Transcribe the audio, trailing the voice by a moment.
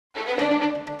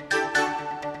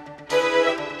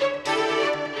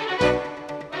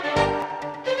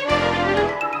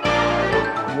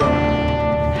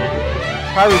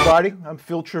Hi everybody, I'm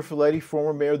Phil Trifoletti,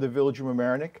 former mayor of the village of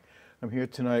Mamaroneck. I'm here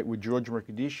tonight with George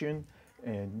Mercadishian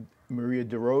and Maria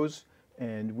DeRose,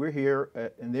 and we're here,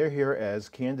 and they're here as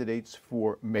candidates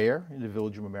for mayor in the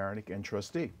village of Mamaroneck and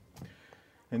trustee.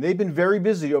 And they've been very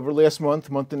busy over the last month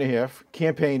and a half,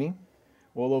 campaigning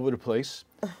all over the place.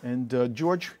 And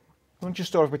George, why don't you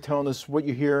start by telling us what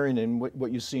you're hearing and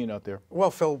what you're seeing out there?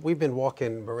 Well, Phil, we've been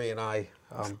walking, Marie and I,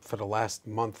 for the last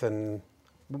month and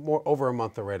over a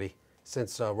month already,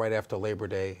 since right after Labor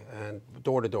Day, and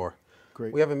door to door.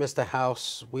 Great. We haven't missed a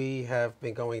house. We have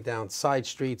been going down side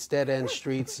streets, dead end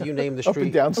streets, you name the street. Up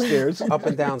and down stairs. Up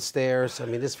and down stairs. I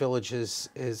mean, this village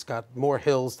is got more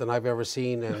hills than I've ever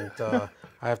seen, and I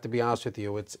have to be honest with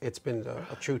you, it's been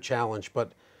a true challenge.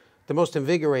 But the most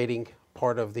invigorating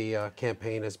part of the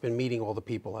campaign has been meeting all the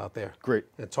people out there. Great.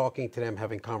 And talking to them,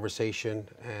 having conversation,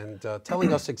 and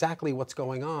telling us exactly what's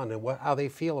going on and how they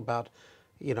feel about,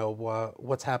 you know,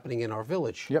 what's happening in our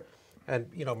village. Yep. And,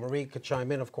 you know, Marie could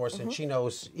chime in, of course, and she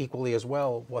knows equally as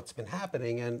well what's been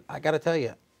happening. And I got to tell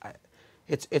you,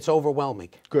 it's overwhelming.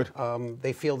 Good.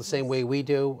 They feel the same way we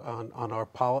do on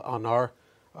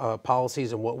our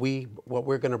policies and what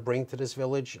we're going to bring to this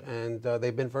village, and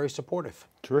they've been very supportive.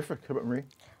 Terrific. How about Marie?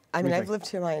 I mean, I've lived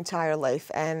here my entire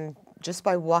life, and just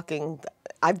by walking,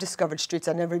 I've discovered streets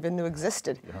I never even knew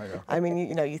existed. Yeah, I know. I mean,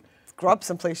 you know, you grow up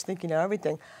someplace thinking you know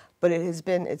everything, but it's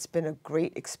been a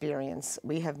great experience.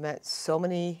 We have met so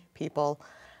many people,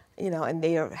 you know, and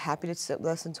they are happy to sit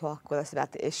with us and talk with us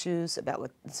about the issues, about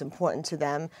what's important to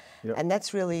them, Yep. and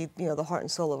that's really, you know, the heart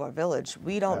and soul of our village.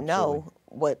 We don't Absolutely. know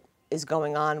what is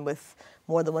going on with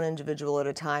more than one individual at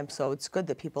a time, so it's good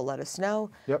that people let us know.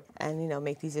 Yep. And, you know,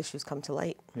 make these issues come to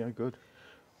light. Yeah, good.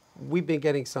 We've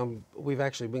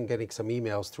actually been getting some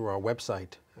emails through our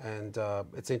website, and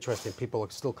it's interesting. People are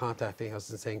still contacting us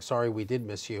and saying, "Sorry, we did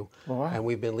miss you," Oh, wow. and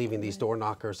we've been leaving these door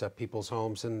knockers at people's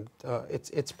homes, and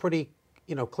it's pretty,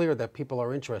 you know, clear that people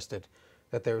are interested,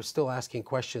 that they're still asking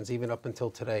questions even up until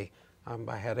today.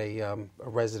 I had a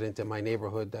resident in my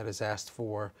neighborhood that has asked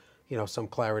for, you know, some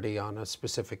clarity on a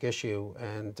specific issue,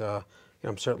 and you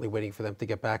know, I'm certainly waiting for them to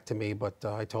get back to me, but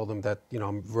I told them that, you know,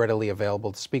 I'm readily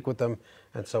available to speak with them,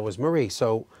 and so is Marie.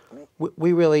 So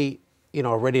we really, you know,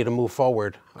 are ready to move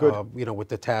forward, you know, with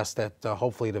the task that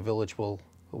hopefully the village will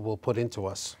put into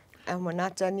us. And we're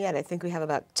not done yet. I think we have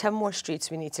about 10 more streets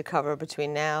we need to cover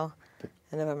between now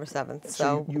and November 7th.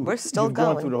 So we're still you've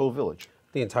going. gone through the whole village.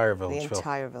 The entire village, The Phil.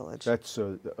 entire village. That's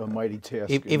a mighty task.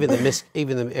 Even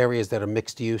the areas that are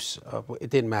mixed use, it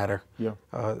didn't matter. Yeah.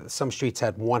 Some streets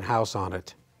had one house on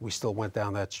it. We still went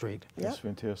down that street. That's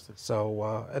fantastic.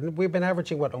 So, and we've been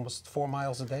averaging what, almost 4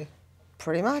 miles a day.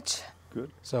 Pretty much.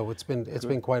 Good. So it's been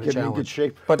quite a Getting in challenge. good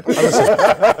shape. But listen,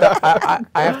 I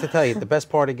have to tell you, the best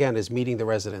part again is meeting the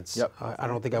residents. Yep. I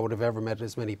don't think I would have ever met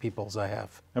as many people as I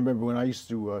have. I remember when I used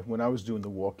to, when I was doing the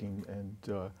walking,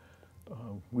 and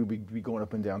we'd be going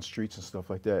up and down streets and stuff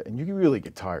like that, and you really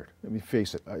get tired. I mean,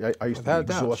 face it, I used to Without be a doubt,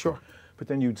 exhausted. sure. But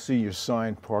then you'd see your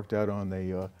sign parked out on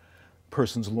a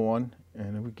person's lawn,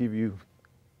 and it would give you,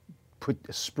 put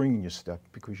a spring in your step,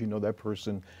 because you know that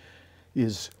person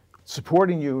is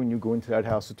supporting you, and you go into that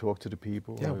house to talk to the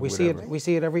people. Yeah, or we see it. whatever. We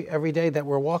see it every day that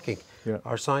we're walking. Yeah.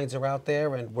 Our signs are out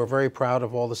there, and we're very proud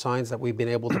of all the signs that we've been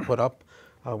able to put up.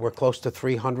 We're close to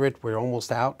 300. We're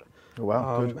almost out. Oh,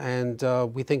 wow, good.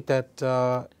 And we think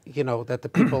that you know, that the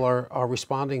people are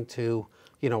responding to,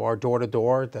 you know, our door to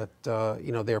door. That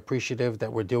you know, they're appreciative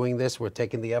that we're doing this. We're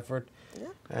taking the effort. Yeah.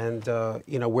 And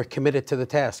you know, we're committed to the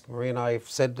task. Marie and I have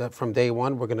said that from day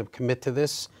one, we're going to commit to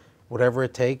this, whatever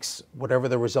it takes, whatever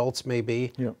the results may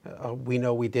be. Yeah. We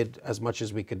know we did as much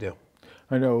as we could do.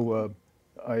 I know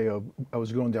I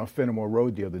was going down Fenimore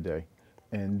Road the other day,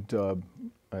 and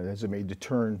as I made the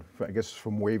turn, I guess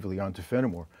from Waverly onto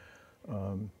Fenimore,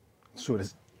 saw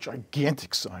this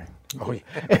gigantic sign. Oh,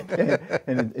 yeah.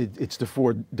 and it's the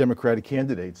 4 Democratic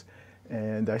candidates.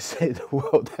 And I said,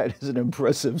 well, that is an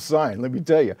impressive sign, let me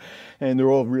tell you. And they're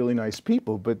all really nice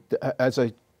people, but as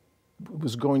I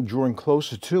was driving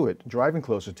closer to it,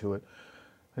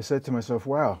 I said to myself,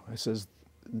 wow, I says,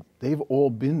 they've all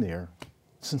been there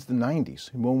since the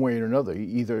 90s, in one way or another,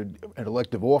 either at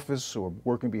elective office or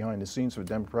working behind the scenes for the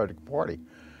Democratic Party.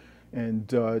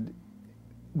 And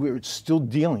we're still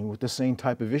dealing with the same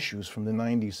type of issues from the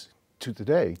 90s to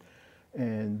today.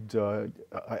 And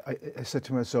I said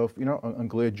to myself, you know, I'm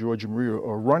glad George and Maria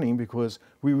are running, because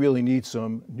we really need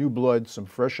some new blood, some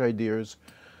fresh ideas,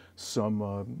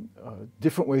 some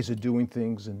different ways of doing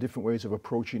things and different ways of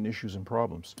approaching issues and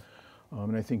problems.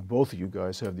 And I think both of you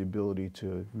guys have the ability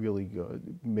to really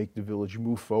make the village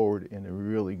move forward in a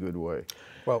really good way.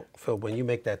 Well, Phil, when you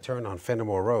make that turn on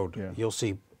Fenimore Road, Yeah. you'll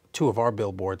see two of our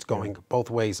billboards going both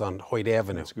ways on Hoyt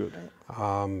Avenue. That's good.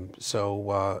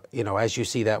 You know, as you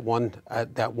see that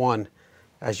one,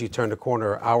 as you turn the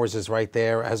corner, ours is right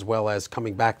there, as well as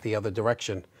coming back the other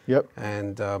direction. Yep.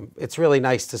 And it's really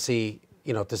nice to see,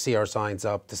 you know, to see our signs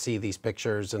up, to see these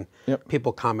pictures and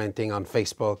people commenting on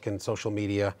Facebook and social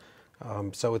media.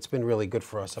 So it's been really good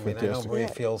for us. I mean, I know Maria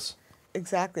feels.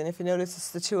 Exactly, and if you notice,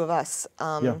 it's the two of us.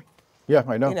 Yeah,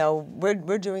 I know. You know,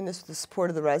 we're doing this with the support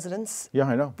of the residents. Yeah,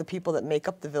 I know. The people that make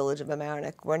up the village of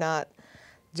Mamaroneck. We're not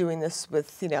doing this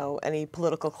with, you know, any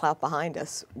political clout behind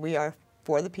us. We are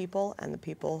for the people, and the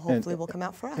people hopefully will come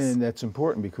out for us. And that's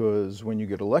important because when you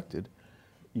get elected,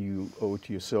 you owe it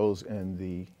to yourselves and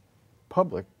the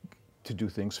public to do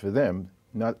things for them,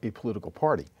 not a political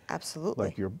party. Absolutely.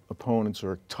 Like your opponents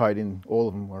are tied in, all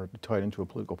of them are tied into a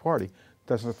political party.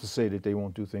 That's not to say that they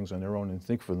won't do things on their own and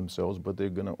think for themselves, but they're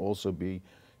going to also be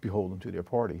beholden to their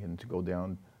party and to go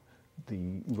down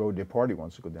the road their party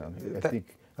wants to go down.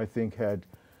 I think had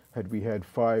we had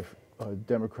 5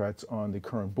 Democrats on the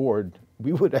current board,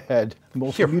 we would have had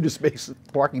multi-meter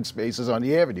parking spaces on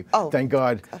the avenue. Oh, thank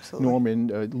God absolutely. Norm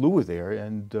and Lou were there,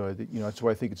 and you know, that's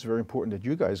why I think it's very important that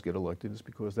you guys get elected, is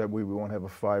because that way we won't have a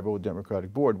 5-0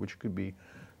 Democratic board, which could be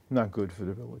not good for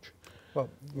the village. Well,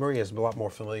 Maria is a lot more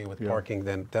familiar with parking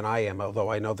than I am,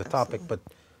 although I know the topic, but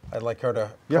I'd like her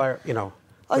to, you know,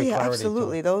 oh bring yeah, clarity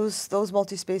absolutely. Those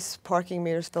multi-space parking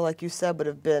meters, Phil, like you said, would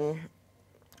have been,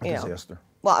 you know, Disaster.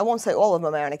 well, I won't say all of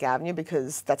Mamaroneck Avenue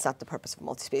because that's not the purpose of a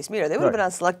multi-space meter. They would have been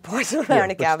on select parts of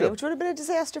Mamaroneck Avenue, which would have been a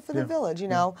disaster for the village, you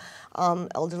know.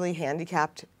 Elderly,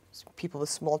 handicapped, people with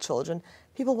small children.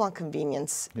 People want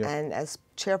convenience. And as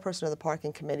chairperson of the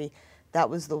parking committee, that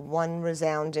was the one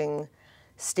resounding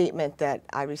statement that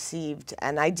I received.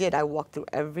 And I walked through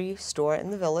every store in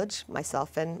the village,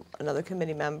 myself and another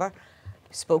committee member,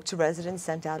 spoke to residents,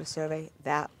 sent out a survey.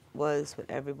 That was what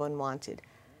everyone wanted.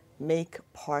 Make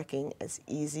parking as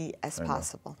easy as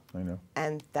possible. I know.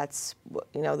 And that's what,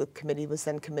 you know, the committee was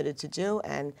then committed to do.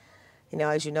 And, you know,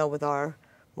 as you know, with our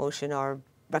motion, our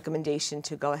recommendation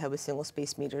to go ahead with single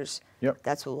space meters,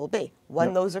 that's what it will be.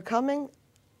 When those are coming,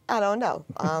 I don't know.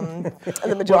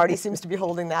 The majority seems to be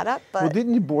holding that up. But well,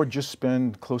 didn't the board just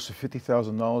spend close to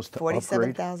 $50,000 to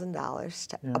upgrade? $47,000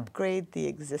 to upgrade the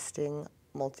existing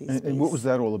multi-space and what was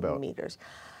that all about? Meters.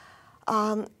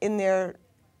 In their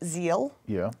zeal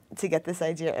to get this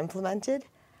idea implemented,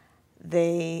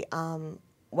 they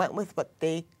went with what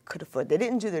they could afford. They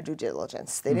didn't do their due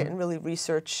diligence. They didn't really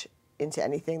research into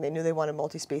anything. They knew they wanted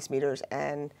multi-space meters,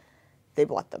 and they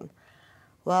bought them.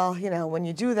 Well, you know, when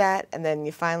you do that, and then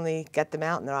you finally get them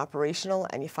out and they're operational,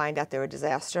 and you find out they're a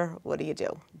disaster, what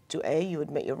do? Do A, you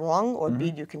admit you're wrong, or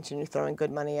B, you continue throwing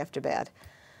good money after bad.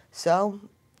 So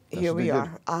here we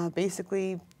are.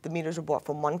 Basically, the meters were bought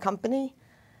from one company.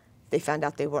 They found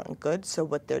out they weren't good, so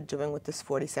what they're doing with this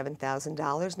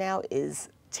 $47,000 now is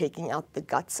taking out the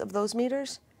guts of those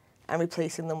meters and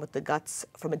replacing them with the guts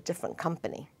from a different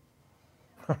company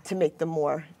to make them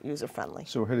more user-friendly.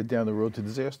 So we're headed down the road to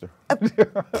disaster.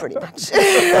 Pretty much.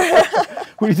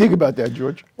 What do you think about that,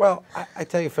 George? Well, I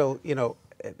tell you, Phil, you know,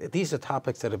 these are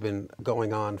topics that have been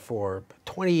going on for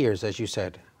 20 years, as you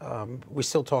said. We're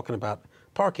still talking about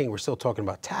parking, we're still talking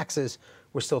about taxes,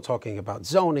 we're still talking about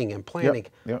zoning and planning.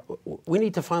 We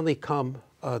need to finally come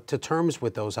to terms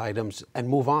with those items and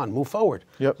move on, move forward.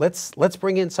 Let's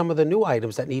bring in some of the new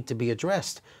items that need to be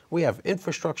addressed. We have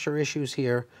infrastructure issues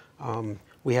here.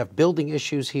 We have building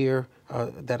issues here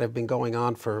that have been going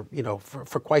on for, you know,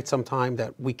 for quite some time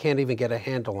that we can't even get a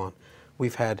handle on.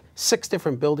 We've had 6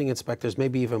 different building inspectors,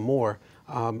 maybe even more,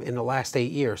 in the last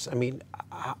 8 years. I mean,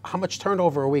 how much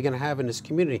turnover are we going to have in this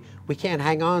community? We can't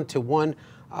hang on to one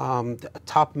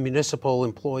top municipal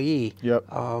employee. You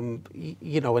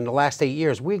know, in the last 8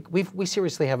 years, we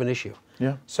seriously have an issue.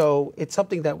 So it's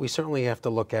something that we certainly have to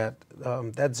look at.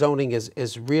 That zoning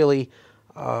is really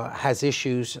has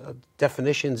issues.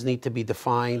 Definitions need to be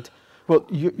defined. Well,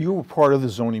 you were part of the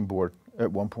zoning board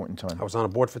at one point in time. I was on a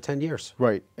board for 10 years.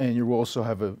 Right, and you also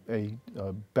have a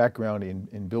background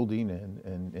in building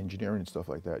and engineering and stuff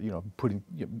like that. You know,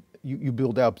 you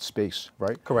build out space,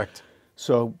 right? Correct.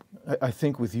 So I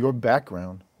think with your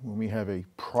background, when we have a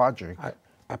project,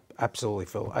 absolutely,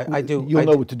 Phil. I do. You'll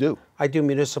know what to do. I do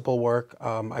municipal work.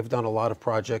 I've done a lot of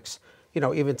projects. You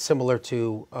know, even similar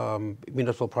to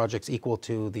municipal projects equal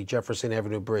to the Jefferson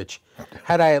Avenue Bridge.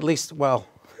 Had I at least, well,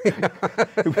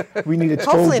 we need a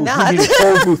toll booth. We need a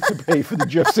toll booth to pay for the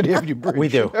Jefferson Avenue Bridge. We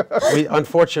do.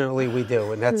 Unfortunately, we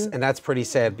do, and that's pretty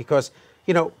sad because,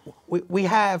 you know, we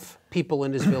have people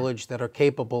in this village that are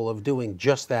capable of doing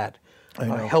just that.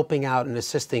 helping out and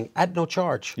assisting at no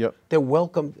charge. Yep. They're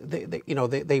welcome.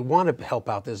 They want to help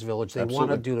out this village. They want to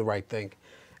Absolutely. do the right thing.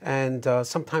 And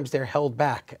sometimes they're held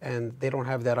back and they don't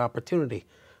have that opportunity.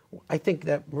 I think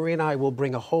that Maria and I will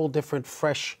bring a whole different,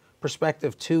 fresh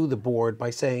perspective to the board by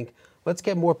saying, let's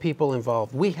get more people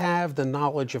involved. We have the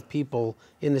knowledge of people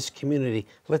in this community.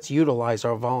 Let's utilize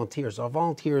our volunteers. Our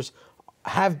volunteers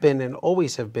have been and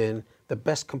always have been the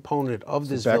best component of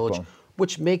this village,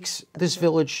 which makes this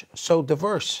village so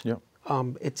diverse. Yep.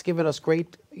 It's given us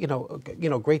great,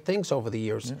 great things over the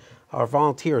years. Yep. Our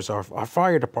volunteers, our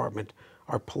fire department,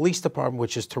 our police department,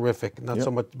 which is terrific. Not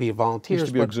so much to be volunteers,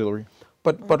 Used to be auxiliary.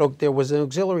 But there was an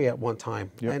auxiliary at one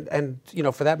time, and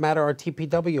for that matter, our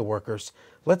TPW workers.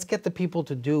 Let's get the people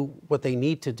to do what they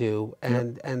need to do,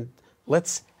 and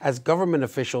let's, as government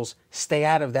officials, stay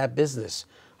out of that business.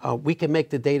 We can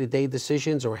make the day-to-day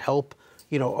decisions or help,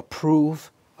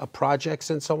 approve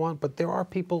projects and so on. But there are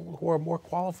people who are more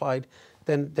qualified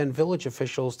than village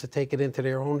officials to take it into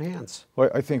their own hands.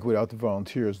 Well, I think without the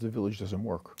volunteers, the village doesn't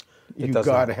work. You've does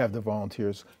got to not. have the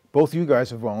volunteers. Both you guys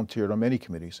have volunteered on many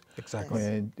committees. Exactly.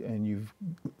 And you've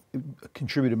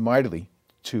contributed mightily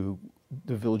to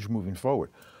the village moving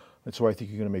forward. That's why I think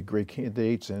you're going to make great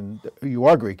candidates, and you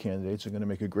are great candidates. You're going to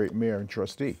make a great mayor and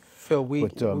trustee. Phil,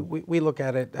 we look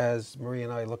at it as, Maria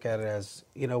and I look at it as,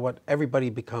 everybody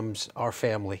becomes our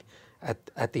family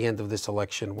at the end of this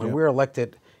election. When we're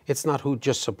elected, it's not who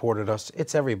just supported us,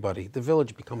 it's everybody. The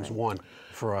village becomes one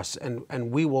for us,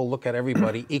 and we will look at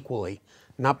everybody equally,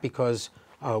 not because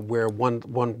we're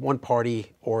one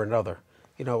party or another.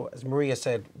 As Maria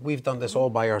said, we've done this all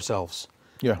by ourselves.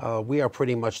 Yeah. We are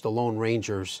pretty much the Lone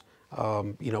Rangers,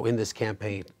 in this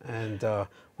campaign, and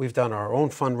we've done our own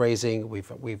fundraising.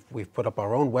 We've put up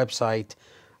our own website.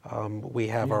 We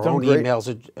have You've our done own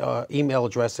great. email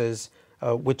addresses.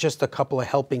 With just a couple of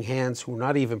helping hands who are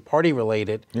not even party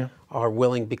related, are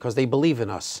willing because they believe in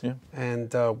us. Yeah.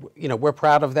 And we're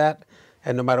proud of that.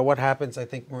 And no matter what happens, I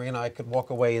think Maria and I could walk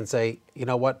away and say, you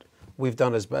know what, we've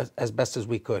done as best as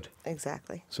we could.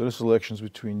 Exactly. So this election's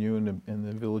between you and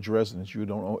the village residents. You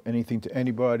don't owe anything to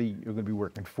anybody. You're going to be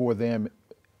working for them.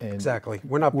 And exactly.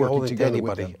 We're not working beholden to together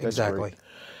anybody. with them. That's Exactly. great.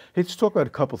 Hey, let's talk about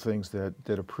a couple things that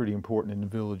are pretty important in the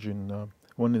village. And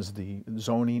one is the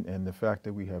zoning and the fact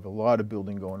that we have a lot of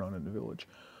building going on in the village.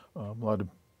 A lot of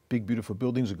big, beautiful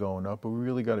buildings are going up, but we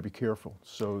really got to be careful.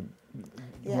 So,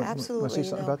 yeah, absolutely. Want to say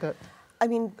something about that? I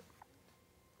mean,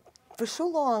 for so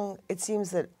long, it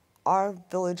seems that our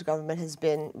village government has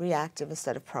been reactive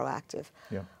instead of proactive.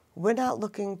 Yeah. We're not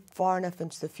looking far enough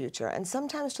into the future. And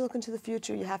sometimes to look into the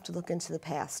future, you have to look into the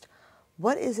past.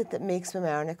 What is it that makes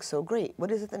Mamaroneck so great?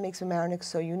 What is it that makes Mamaroneck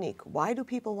so unique? Why do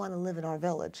people want to live in our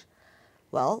village?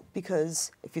 Well,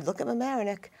 because if you look at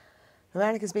Mamaroneck,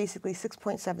 Mamaroneck is basically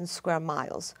 6.7 square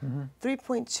miles,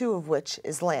 3.2 of which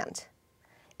is land.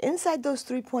 Inside those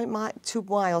 3.2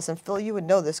 miles, and Phil, you would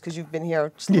know this because you've been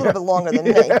here just a little bit longer than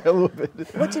me. A little bit.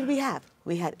 What did we have?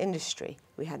 We had industry.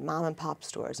 We had mom and pop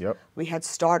stores. Yep. We had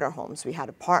starter homes. We had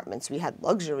apartments. We had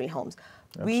luxury homes.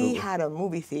 Absolutely. We had a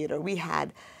movie theater. We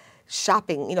had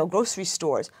shopping, grocery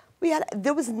stores.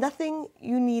 There was nothing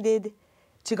you needed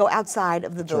to go outside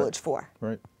of the village for.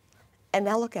 Right. And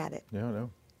now look at it. Yeah, I know.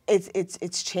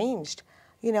 It's changed,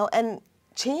 and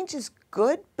change is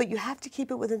good, but you have to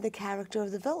keep it within the character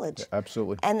of the village. Yeah,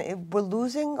 absolutely. And we're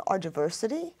losing our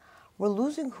diversity. We're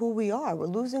losing who we are. We're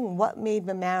losing what made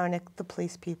Mamaroneck the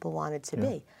place people wanted to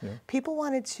be. Yeah. People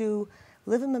wanted to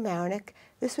live in Mamaroneck.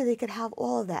 This way they could have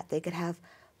all of that. They could have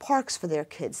parks for their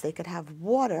kids. They could have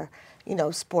water,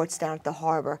 sports down at the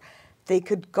harbor. They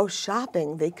could go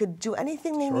shopping. They could do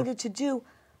anything they needed to do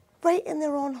right in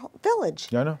their own village.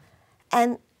 Yeah, I know.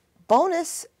 And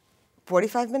bonus,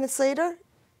 45 minutes later,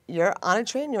 you're on a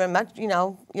train. You're in,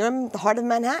 you're in the heart of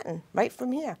Manhattan, right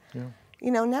from here. Yeah.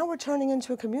 Now we're turning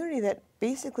into a community that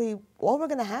basically all we're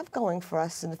going to have going for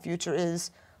us in the future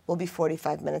is we'll be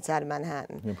 45 minutes out of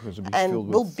Manhattan. Yeah, because it'll be and filled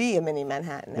we'll with... be a mini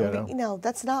Manhattan. Yeah, and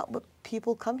that's not what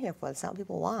people come here for. That's not what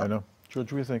people want. I know.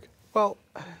 George, what do you think? Well,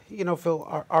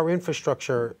 Phil, our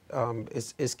infrastructure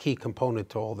is key component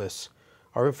to all this.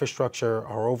 Our infrastructure,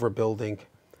 our overbuilding,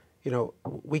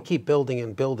 we keep building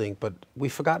and building, but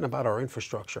we've forgotten about our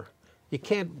infrastructure. You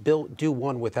can't do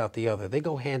one without the other. They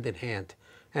go hand in hand.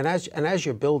 And as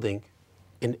you're building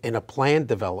in a planned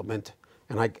development,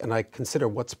 and I consider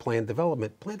what's planned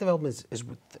development. Planned development is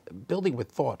building with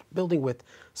thought, building with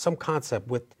some concept,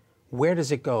 with where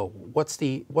does it go? What's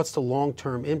the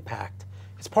long-term impact?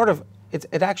 It's part of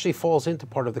it actually falls into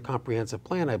part of the comprehensive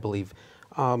plan, I believe.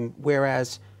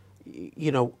 Whereas,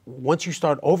 once you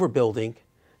start overbuilding,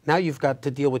 Now you've got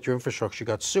to deal with your infrastructure. You've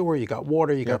got sewer, you've got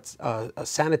water, you've got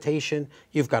sanitation,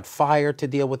 you've got fire to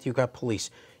deal with, you've got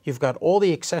police. You've got all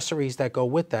the accessories that go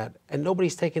with that, and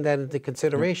nobody's taking that into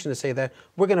consideration to say that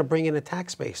we're going to bring in a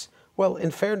tax base. Well,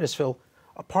 in fairness, Phil,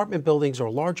 apartment buildings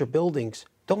or larger buildings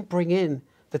don't bring in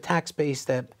the tax base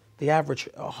that the average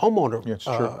homeowner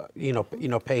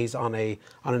pays on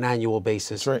an annual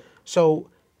basis. That's right. So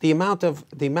the amount of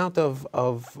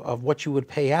what you would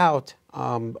pay out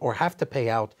or have to pay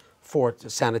out for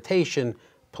sanitation,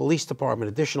 police department,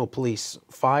 additional police,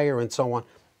 fire, and so on,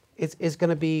 is going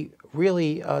to be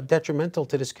really detrimental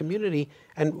to this community.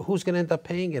 And who's going to end up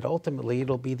paying it? Ultimately,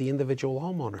 it'll be the individual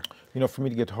homeowner. You know, for me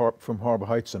to get from Harbor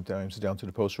Heights sometimes down to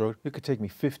the Post Road, it could take me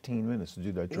 15 minutes to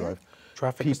do that drive.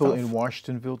 Traffic People stuff. in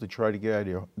Washingtonville to try to get out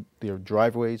of their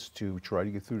driveways to try to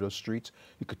get through those streets,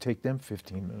 it could take them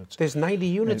 15 minutes. There's 90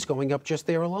 units going up just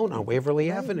there alone on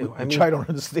Waverly Avenue. Which I don't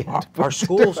understand. Our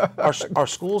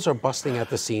schools are busting at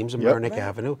the seams in Mamaroneck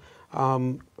Avenue.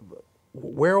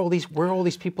 Where are all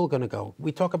these people going to go?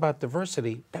 We talk about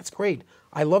diversity. That's great.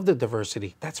 I love the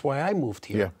diversity. That's why I moved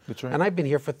here. Yeah, that's right. And I've been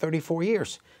here for 34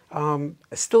 years,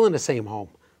 still in the same home.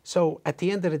 So at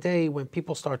the end of the day, when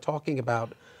people start talking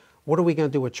about what are we going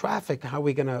to do with traffic, how are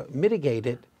we going to mitigate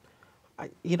it,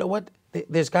 you know what?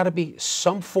 There's got to be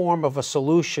some form of a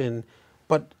solution,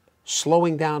 but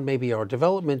slowing down maybe our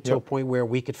development to a point where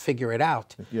we could figure it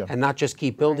out and not just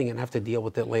keep building and have to deal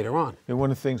with it later on. And one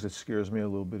of the things that scares me a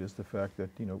little bit is the fact that,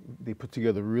 you know, they put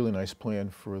together a really nice plan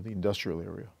for the industrial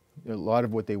area. A lot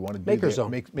of what they want to do Maker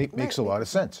zone. makes a lot of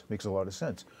sense. Makes a lot of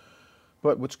sense.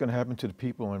 But what's going to happen to the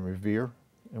people in Revere,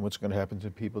 and what's going to happen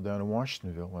to people down in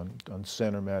Washingtonville on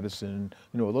Center, Madison,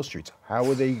 you know, those streets? How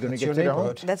are they going to get to their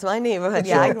homes? That's my neighborhood.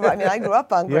 Yeah, I grew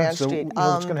up on Grand so, Street. You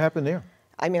know, what's going to happen there?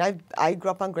 I mean, I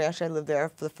grew up on Grand Street. I lived there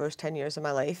for the first 10 years of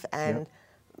my life, and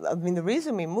I mean, the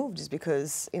reason we moved is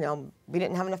because, you know, we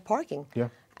didn't have enough parking. Yeah.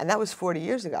 And that was 40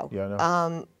 years ago. Yeah, I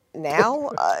know. Now,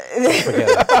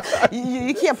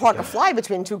 you can't park a fly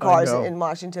between two cars in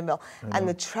Washingtonville, and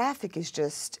the traffic is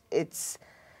just it's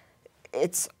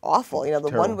awful. You know,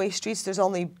 the one-way streets. There's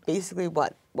only basically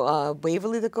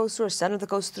Waverly that goes through, or Center that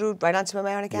goes through, right onto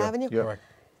Mamaroneck Avenue. Yeah. Correct.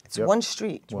 It's one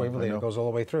street. It's Waverly. It goes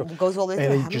all the way through. It goes all the way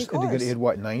through. And How they're many going to cars? add,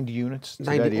 what, 90 units to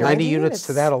that 90 area? units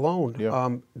to that alone.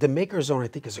 Yeah. The maker zone, I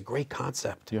think, is a great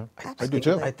concept. Yeah, Absolutely. I do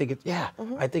too. I think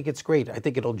I think it's great. I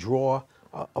think it'll draw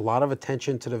a lot of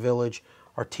attention to the village,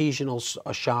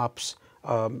 artisanal shops,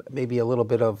 maybe a little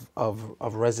bit of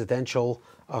residential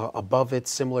above it,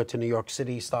 similar to New York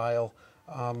City style.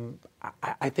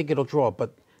 I think it'll draw,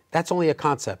 but that's only a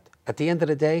concept. At the end of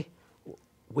the day,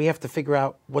 we have to figure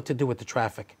out what to do with the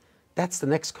traffic. That's the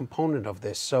next component of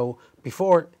this. So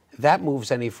before that moves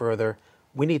any further,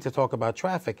 we need to talk about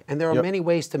traffic. And there are many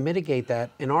ways to mitigate that,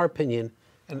 in our opinion,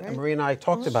 and Maria and I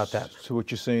talked about that. So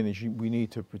what you're saying is we need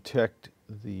to protect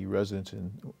the residents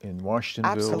in Washingtonville,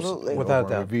 Absolutely. Without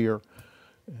doubt. Revere,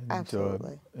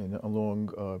 Absolutely. and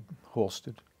along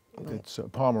Halsted. It's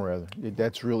Palmer, rather.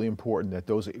 That's really important that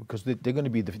those, because they're going to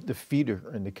be the feeder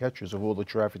and the catchers of all the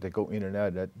traffic that go in and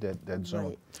out of that zone.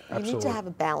 Right. Absolutely. You need to have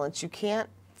a balance. You can't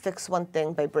fix one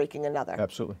thing by breaking another.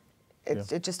 Absolutely.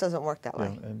 It just doesn't work that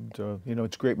way. And you know,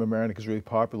 it's great. Mamaroneck is really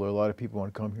popular. A lot of people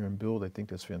want to come here and build. I think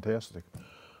that's fantastic.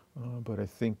 But I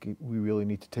think we really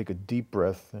need to take a deep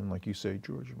breath, and like you say,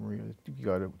 George and Maria, you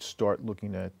got to start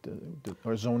looking at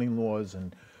our zoning laws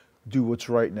and do what's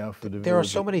right now for the There are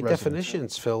so many residents.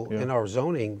 definitions, Phil, in our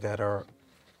zoning that are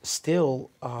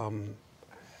still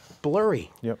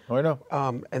blurry. Yep, I know.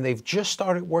 And they've just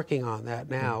started working on that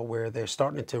now, where they're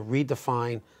starting to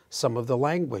redefine some of the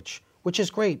language, which is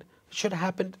great. It should have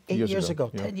happened 8 years ago,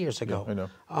 10 years ago, I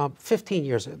know. 15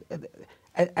 years.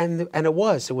 And it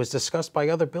was discussed by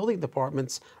other building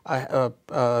departments,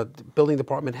 building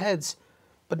department heads,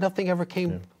 but nothing ever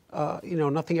came.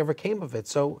 Nothing ever came of it.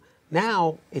 So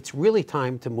now it's really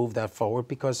time to move that forward,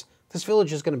 because this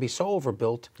village is going to be so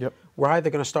overbuilt. Yep. We're either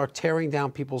going to start tearing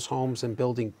down people's homes and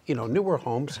building, newer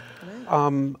homes,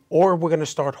 or we're going to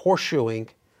start horseshoeing,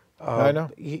 I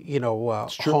know.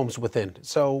 homes within.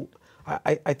 So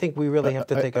I think we really have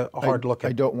to take a hard look at it.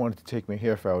 I don't want it to take me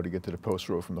half hour to get to the Post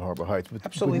Road from the Harbor Heights, but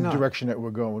Absolutely with the not. direction that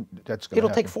we're going, that's going to It'll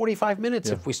happen. take 45 minutes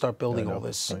if we start building I know, all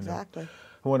this. I know. Exactly.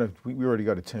 We already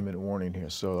got a 10-minute warning here,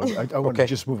 so I want to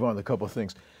just move on to a couple of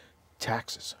things.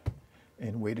 Taxes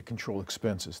and way to control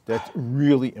expenses. That's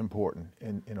really important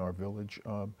in our village.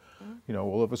 All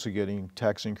of us are getting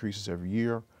tax increases every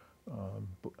year,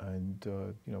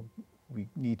 we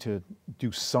need to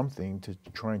do something to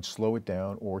try and slow it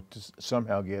down, or to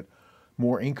somehow get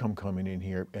more income coming in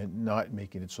here and not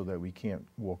making it so that we can't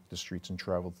walk the streets and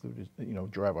travel through,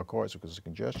 drive our cars because of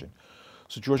congestion.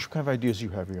 So George, what kind of ideas do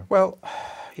you have here? Well,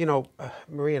 you know,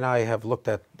 Marie and I have looked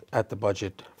at the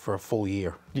budget for a full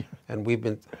year, and we've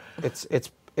been,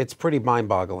 it's pretty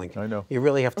mind-boggling. I know. You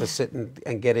really have to sit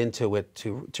and get into it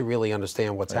to really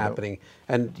understand what's happening.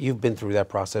 And you've been through that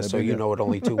process, so you know it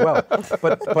only too well.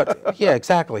 But yeah,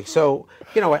 exactly. So,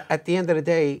 you know, at the end of the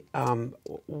day,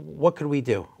 what could we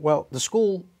do? Well, the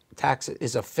school tax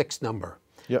is a fixed number,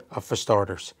 for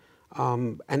starters.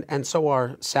 And so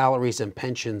are salaries and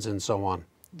pensions and so on.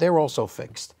 They're also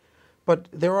fixed. But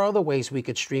there are other ways we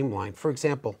could streamline. For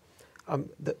example,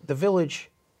 the village,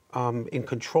 in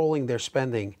controlling their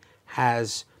spending,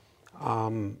 has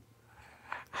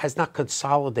not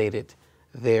consolidated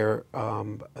their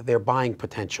buying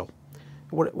potential.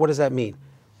 What does that mean?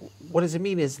 What does it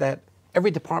mean is that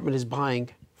every department is buying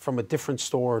from a different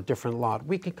store or different lot.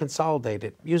 We can consolidate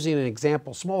it. Using an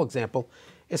example, small example,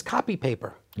 is copy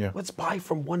paper. Yeah. Let's buy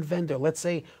from one vendor. Let's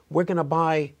say we're going to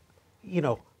buy, you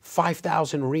know,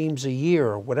 5,000 reams a year,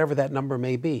 or whatever that number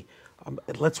may be.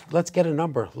 Let's get a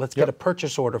number. Let's get a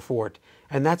purchase order for it,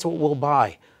 and that's what we'll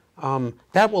buy.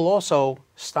 That will also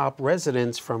stop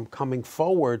residents from coming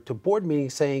forward to board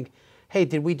meetings saying, "Hey,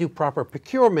 did we do proper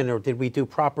procurement, or did we do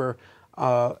proper,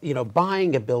 you know,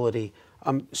 buying ability?"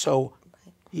 So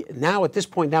now at this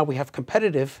point, now we have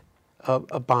competitive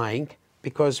buying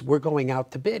because we're going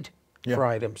out to bid for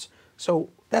items. So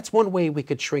that's one way we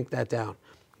could shrink that down.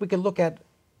 We could look at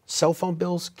cell phone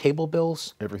bills, cable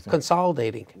bills, everything,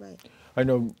 consolidating. Right. I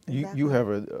know you have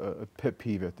a pet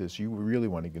peeve at this. You really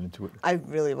want to get into it. I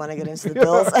really want to get into the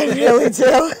bills. I really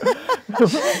do.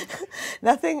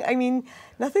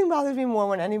 Nothing bothers me more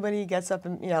when anybody gets up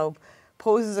and, you know,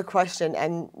 poses a question,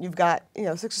 and you've got, you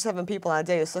know, 6 or 7 people on a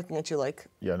day just looking at you like,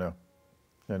 Yeah, I know.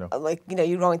 I know. like, you know,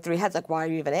 you're going through your heads like, why are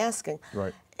you even asking?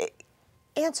 Right.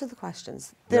 Answer the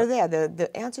questions. They're there. The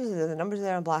answers are there. The numbers are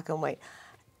there in black and white.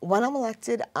 When I'm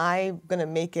elected, I'm going to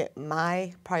make it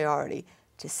my priority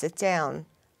to sit down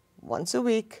once a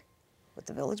week with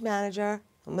the village manager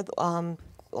and with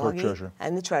Augie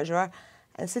and the treasurer,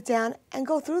 and sit down and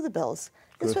go through the bills.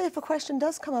 This way, if a question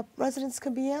does come up, residents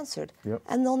can be answered,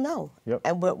 and they'll know,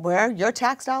 and where your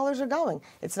tax dollars are going.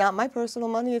 It's not my personal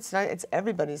money. It's not. It's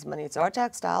everybody's money. It's our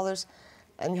tax dollars,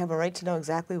 and you have a right to know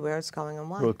exactly where it's going and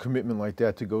why. Well, a commitment like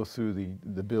that to go through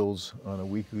the bills on a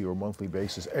weekly or monthly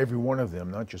basis, every one of them,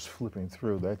 not just flipping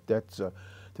through.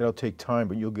 That'll take time,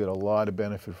 but you'll get a lot of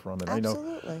benefit from it.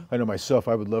 Absolutely. I know myself.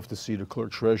 I would love to see the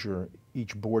clerk treasurer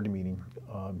each board meeting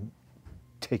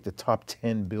take the top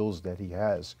 10 bills that he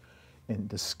has and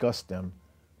discuss them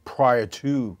prior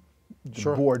to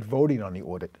the board voting on the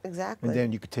audit. Exactly. And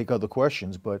then you could take other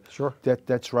questions, but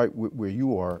that's right where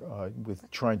you are with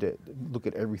trying to look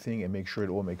at everything and make sure it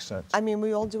all makes sense. I mean,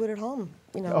 we all do it at home.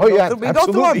 You know, we go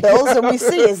through our bills and we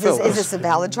see, is this a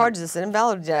valid charge? Is this an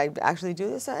invalid? Did I actually do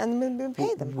this? And then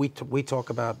pay them. We talk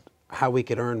about how we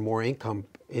could earn more income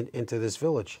into this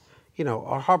village. You know,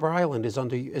 our Harbor Island is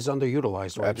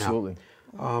underutilized right now. Absolutely.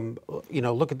 You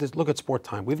know, look at this. Look at Sport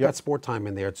Time. We've got Sport Time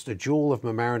in there. It's the jewel of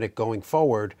Mamaroneck going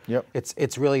forward.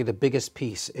 It's really the biggest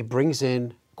piece. It brings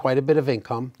in quite a bit of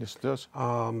income. Yes, it does.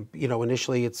 You know,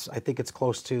 initially I think it's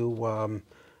close to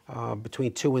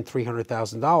between $200,000 and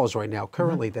 $300,000 right now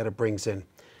currently that it brings in,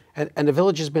 and the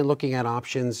village has been looking at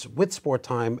options with Sport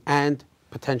Time and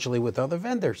potentially with other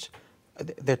vendors.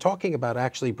 They're talking about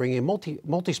actually bringing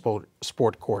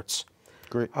multi-sport courts.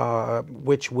 Great.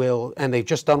 Which will, and they've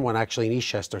just done one actually in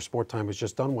Eastchester. Sport Time has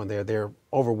just done one there. They're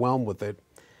overwhelmed with it.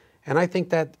 And I think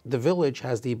that the village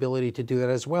has the ability to do that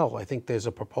as well. I think there's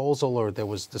a proposal, or there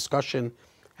was discussion,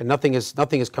 and nothing has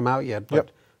come out yet,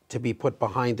 but to be put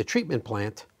behind the treatment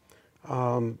plant.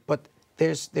 But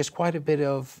there's quite a bit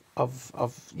of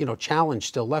you know, challenge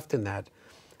still left in that.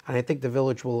 And I think the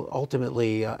village will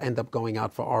ultimately end up going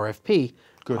out for RFP.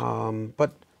 Good.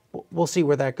 But we'll see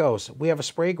where that goes. We have a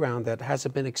spray ground that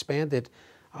hasn't been expanded,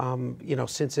 you know,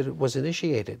 since it was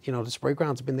initiated. You know, the spray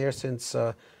ground's been there since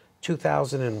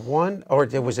 2001, or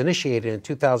it was initiated in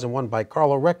 2001 by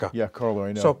Carlo Recca. Yeah, Carlo,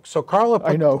 I know. So Carlo.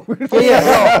 I know.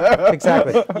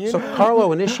 Exactly. So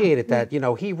Carlo initiated that. You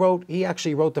know, he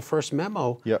actually wrote the first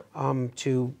memo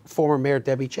to former Mayor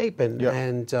Debbie Chapin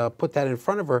and put that in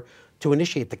front of her to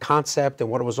initiate the concept and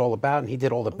what it was all about. And he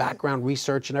did all the background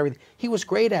research and everything. He was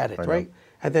great at it, right?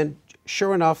 And then,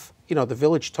 sure enough, you know, the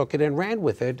village took it and ran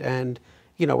with it, and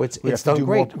you know, it's done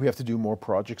great. We have to do more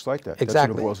projects like that. Exactly. That's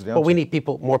what it boils down but to. we need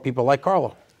more people like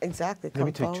Carlo. Exactly. Let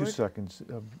me take 2 seconds.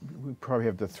 We probably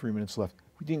have the 3 minutes left.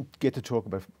 We didn't get to talk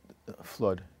about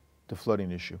the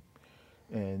flooding issue,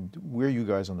 and where are you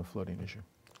guys on the flooding issue?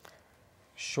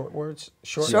 Short words.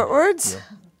 Short words.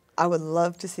 I would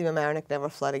love to see Mamaroneck never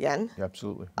flood again.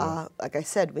 Absolutely. Yeah. Like I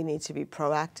said, we need to be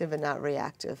proactive and not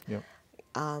reactive. Yep.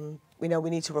 We know we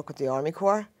need to work with the Army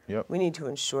Corps. Yep. We need to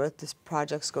ensure that these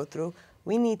projects go through.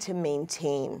 We need to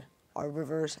maintain our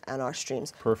rivers and our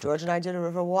streams. Perfect. George and I did a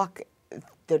river walk.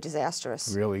 They're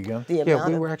disastrous. Really, again? The Yeah, amount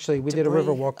we of were actually, we did a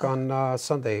river debris. walk on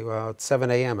Sunday,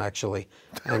 7 a.m. actually.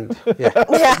 And yeah.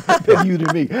 Better you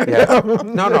than me. Yeah.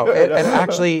 No, and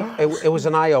actually, it was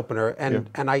an eye opener, and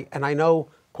I know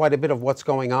quite a bit of what's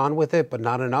going on with it, but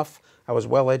not enough. I was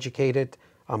well educated.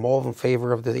 I'm all in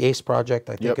favor of the ACE project.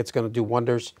 I think Yep. it's going to do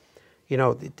wonders. You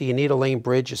know, the Anita Lane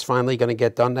Bridge is finally going to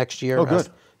get done next year. Oh, good.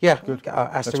 Good.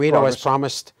 Astorino has progress.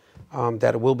 promised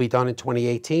that it will be done in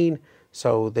 2018.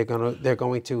 So they're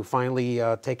going to finally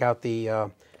take out the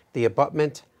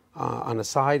abutment on the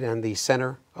side and the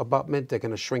center abutment. They're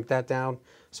going to shrink that down,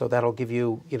 so that'll give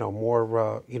you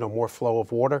more flow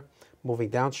of water moving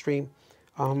downstream.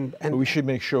 But And we should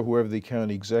make sure whoever the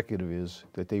county executive is,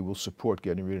 that they will support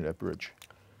getting rid of that bridge.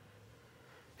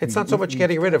 it's not so much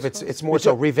getting rid of it's more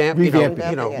so revamping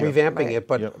Right. it.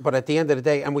 But Yep. but at the end of the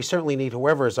day, and we certainly need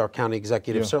whoever is our county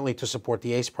executive Yeah. certainly to support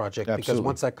the ACE project, because Absolutely.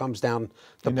 once that comes down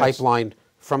the And that's- pipeline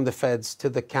from the feds to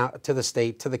the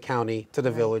state to the county to the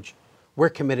village, we're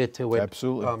committed to it.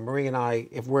 Absolutely. Marie and I,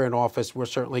 if we're in office, we're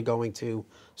certainly going to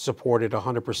support it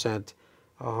 100%.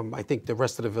 I think the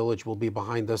rest of the village will be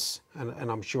behind us, and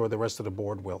I'm sure the rest of the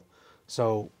board will.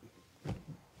 So,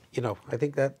 I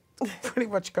think that pretty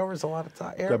much covers a lot of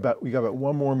time. We got about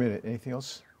 1 more minute. Anything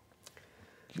else?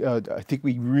 I think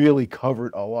we really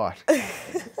covered a lot.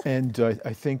 And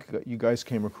I think you guys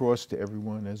came across to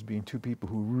everyone as being two people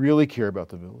who really care about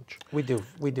the village. We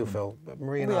do, Phil.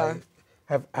 Marie and We I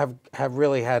are. have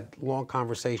really had long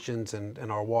conversations and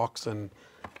our walks, and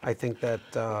I think that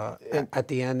at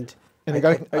the end, And I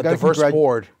a gotta diverse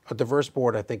congrat-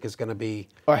 board, I think, is going to be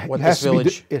It what has this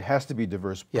village. it has to be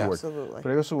diverse Yeah. board. Absolutely.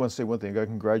 But I also want to say one thing. I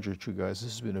congratulate you guys.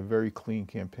 This has been a very clean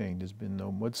campaign. There's been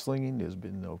no mudslinging. There's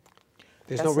been no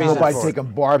There's That's no not- reason nobody for it.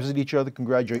 taking barbs at each other.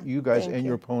 Congratulate you guys Thank and you.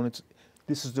 your opponents.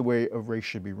 This is the way a race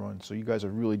should be run. So you guys are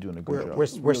really doing a good job. We're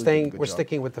Really doing a staying. good We're job.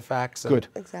 sticking with the facts. And, Good.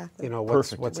 Exactly. What's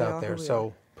Perfect. what's We out are there. who we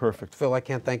So, Perfect. Phil, I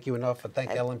can't thank you enough. And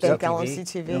thank LMC-TV. Thank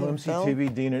LMC-TV. and Phil. LMC-TV,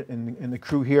 Dina, and the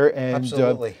crew here. And,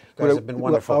 Absolutely. You guys what have been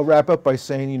wonderful. I'll wrap up by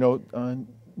saying, on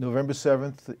November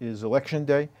 7th is Election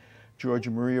Day. George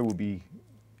and Maria will be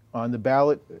on the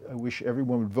ballot. I wish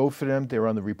everyone would vote for them. They're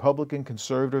on the Republican,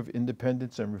 Conservative,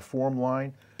 Independents, and Reform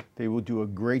line. They will do a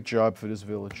great job for this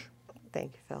village.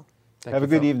 Thank you, Phil. Thank Have you, a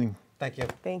good Phil. evening. Thank you.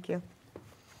 Thank you.